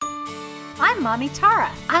I'm Mommy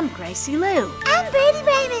Tara. I'm Gracie Lou. I'm Brady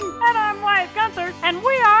Raymond. And I'm Wyatt Gunther. And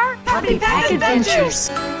we are Puppy Pack Adventures.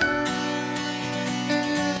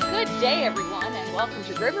 Good day, everyone, and welcome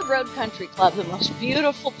to River Road Country Club, the most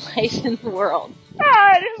beautiful place in the world.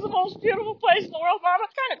 It is the most beautiful place in the world, Mama.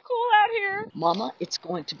 It's kind of cool out here. Mama, it's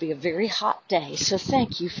going to be a very hot day, so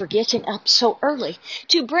thank you for getting up so early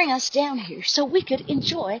to bring us down here so we could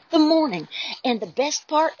enjoy the morning. And the best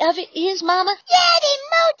part of it is, Mama, Yeah, they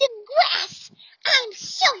mowed the grass. I'm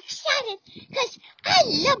so excited because I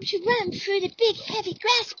love to run through the big, heavy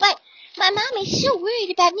grass, but my mom is so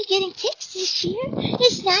worried about me getting ticks this year.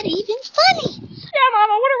 It's not even funny. Yeah,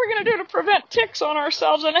 Mama, what are we going to do to prevent ticks on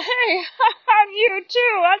ourselves? And hey, you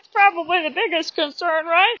too. That's probably the biggest concern,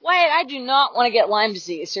 right? Wyatt, I do not want to get Lyme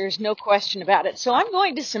disease. There's no question about it. So I'm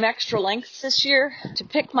going to some extra lengths this year to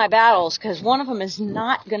pick my battles because one of them is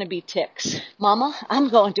not going to be ticks. Mama, I'm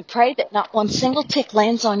going to pray that not one single tick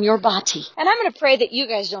lands on your body. And I'm going to pray that you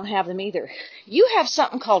guys don't have them either. You have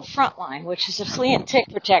something called Frontline, which is a flea and tick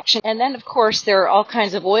protection. And then, of course, there are all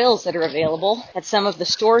kinds of oils that are available at some of the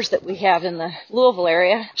stores that we have in the Louisville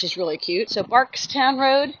area, which is really cute. So Barkstown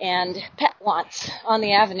Road and Pet Wants on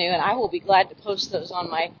the Avenue, and I will be glad to post those on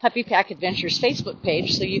my Puppy Pack Adventures Facebook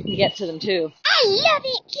page so you can get to them too. I love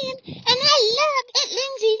it, Kim, and I love Aunt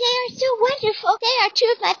Lindsay. They are so wonderful. They are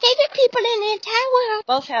two of my favorite people in the entire world.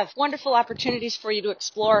 Both have wonderful opportunities for you to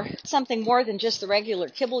explore something more than just the regular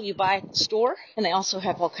kibble you buy at the store, and they also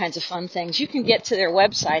have all kinds of fun things. You can get to their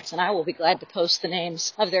websites, and I will be glad to post the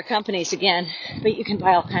names of their companies again, but you can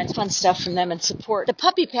buy all kinds of fun stuff from them and support the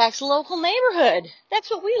Puppy Pack's local neighborhood. That's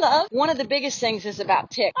what we love. One of the biggest things is about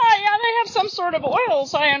ticks. Oh, yeah, they have some sort of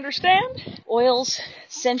oils, I understand. Oils,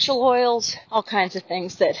 essential oils, all kinds of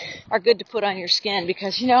things that are good to put on your skin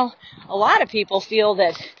because, you know, a lot of people feel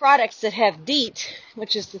that products that have DEET,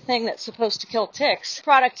 which is the thing that's supposed to kill ticks,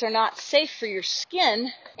 products are not safe for your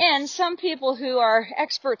skin. And some people who are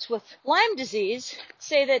experts with Lyme disease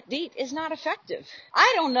say that DEET is not effective.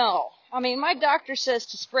 I don't know. I mean, my doctor says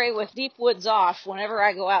to spray with Deep Woods Off whenever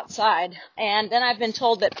I go outside. And then I've been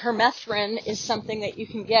told that permethrin is something that you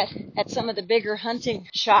can get at some of the bigger hunting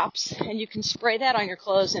shops. And you can spray that on your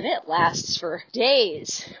clothes and it lasts for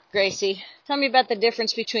days. Gracie, tell me about the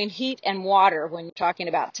difference between heat and water when you're talking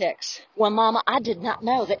about ticks. Well, Mama, I did not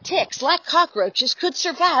know that ticks, like cockroaches, could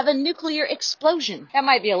survive a nuclear explosion. That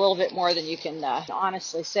might be a little bit more than you can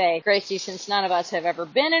honestly say, Gracie, since none of us have ever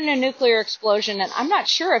been in a nuclear explosion. And I'm not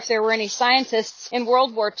sure if there were any scientists in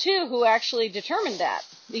World War II who actually determined that.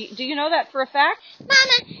 Do you know that for a fact?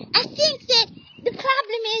 Mama, I think that the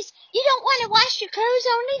problem is you don't want to wash your clothes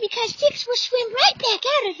only because ticks will swim right back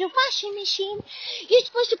out of the washing machine. You're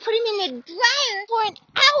supposed to put them in the dryer for an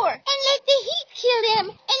hour and let the heat kill them.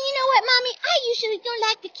 And you know what, Mommy? I usually don't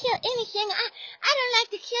like to kill anything. I don't like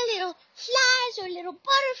to kill little flies or little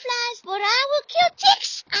butterflies, but I will kill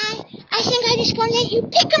ticks. I think I'm just going to let you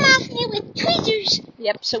pick them off me with tweezers.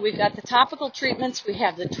 Yep, so we've got the topical treatments, we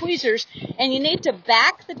have the tweezers, and you need to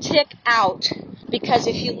back the tick out because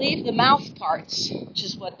if you leave the mouth parts, which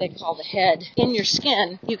is what they call the head, in your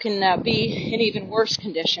skin, you can be in even worse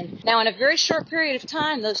condition. Now, in a very short period of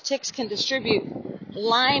time, those ticks can distribute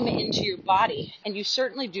Lyme into your body, and you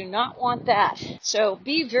certainly do not want that. So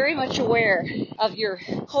be very much aware of your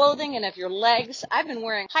clothing and of your legs. I've been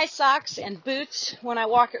wearing high socks and boots when I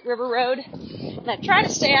walk at River Road, and I try to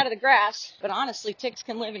stay out of the grass, but honestly, ticks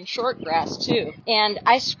can live in short grass too. And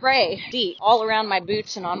I spray DEET all around my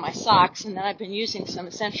boots and on my socks, and then I've been using some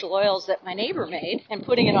essential oils that my neighbor made and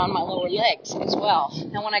putting it on my lower legs as well.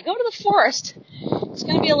 Now, when I go to the forest, it's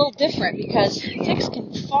going to be a little different because ticks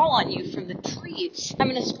can fall on you from the trees. I'm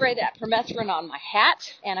going to spray that permethrin on my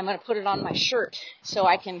hat, and I'm going to put it on my shirt so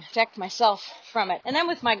I can protect myself from it. And then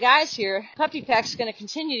with my guys here, Puppy Pack's going to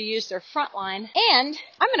continue to use their Frontline, and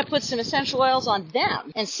I'm going to put some essential oils on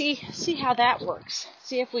them and see how that works.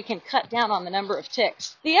 See if we can cut down on the number of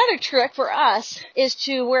ticks. The other trick for us is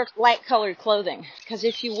to wear light-colored clothing, because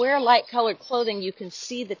if you wear light-colored clothing, you can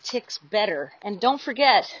see the ticks better. And don't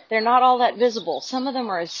forget, they're not all that visible. Some of them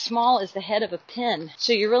are as small as the head of a pin,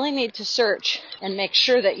 so you really need to search and make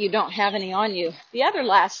sure that you don't have any on you. The other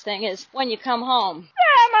last thing is when you come home.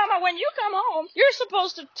 Yeah, Mama, when you come home, you're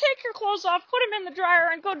supposed to take your clothes off, put them in the dryer,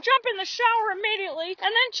 and go jump in the shower immediately, and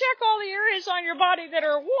then check all the areas on your body that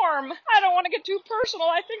are warm. I don't want to get too personal.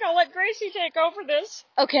 I think I'll let Gracie take over this.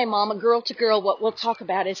 Okay, Mama, girl to girl, what we'll talk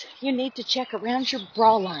about is you need to check around your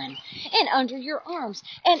bra line and under your arms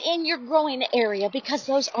and in your groin area because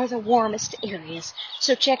those are the warmest areas.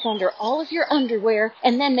 So check under all of your underwear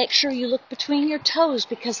and then make sure you look between your toes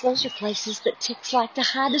because those are places that ticks like to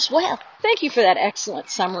hide as well. Thank you for that excellent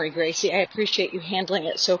summary, Gracie. I appreciate you handling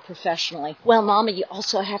it so professionally. Well, Mama, you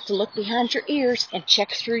also have to look behind your ears and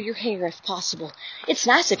check through your hair if possible. It's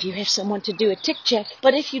nice if you have someone to do a tick check,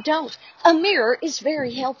 but if you don't, a mirror is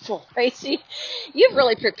very helpful. Gracie, you've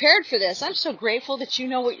really prepared for this. I'm so grateful that you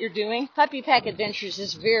know what you're doing. Puppy Pack Adventures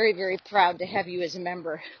is very, very proud to have you as a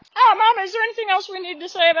member. Oh, Mom, is there anything else we need to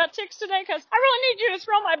say about ticks today? Because I really need you to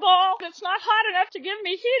throw my ball. It's not hot enough to give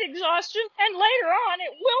me heat exhaustion, and later on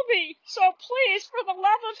it will be. So please, for the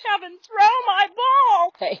love of heaven, throw my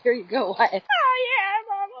ball. Okay, here you go, Wyatt. Oh, yeah,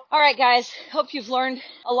 Mama. All right, guys, hope you've learned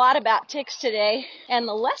a lot about ticks today. And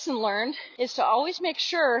the lesson learned is to always make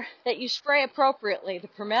sure that you spray appropriately the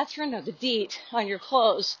permethrin or the DEET on your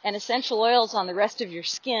clothes and essential oils on the rest of your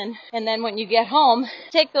skin. And then when you get home,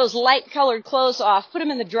 take those light-colored clothes off, put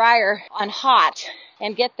them in the dryer on hot,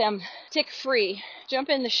 and get them tick-free. Jump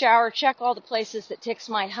in the shower, check all the places that ticks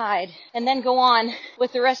might hide, and then go on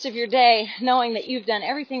with the rest of your day knowing that you've done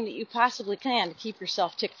everything that you possibly can to keep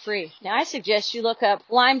yourself tick-free. Now, I suggest you look up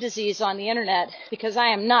Lyme disease on the internet because I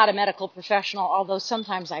am not a medical professional, although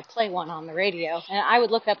sometimes I play one on the radio. And I would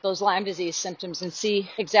look up those Lyme disease symptoms and see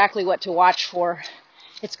exactly what to watch for.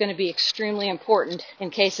 It's going to be extremely important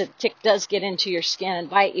in case a tick does get into your skin and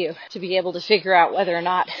bite you to be able to figure out whether or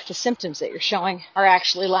not the symptoms that you're showing are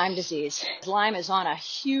actually Lyme disease. Lyme is on a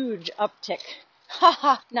huge uptick.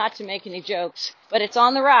 Not to make any jokes, but it's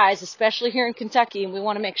on the rise, especially here in Kentucky, and we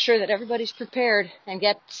want to make sure that everybody's prepared and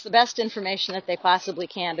gets the best information that they possibly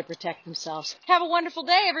can to protect themselves. Have a wonderful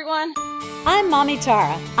day, everyone. I'm Mommy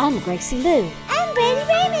Tara. I'm Gracie Lou. I'm Brady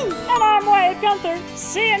Raymond. And I'm Wyatt Gunther.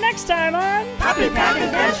 See you next time on Puppy Pack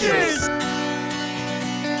Adventures!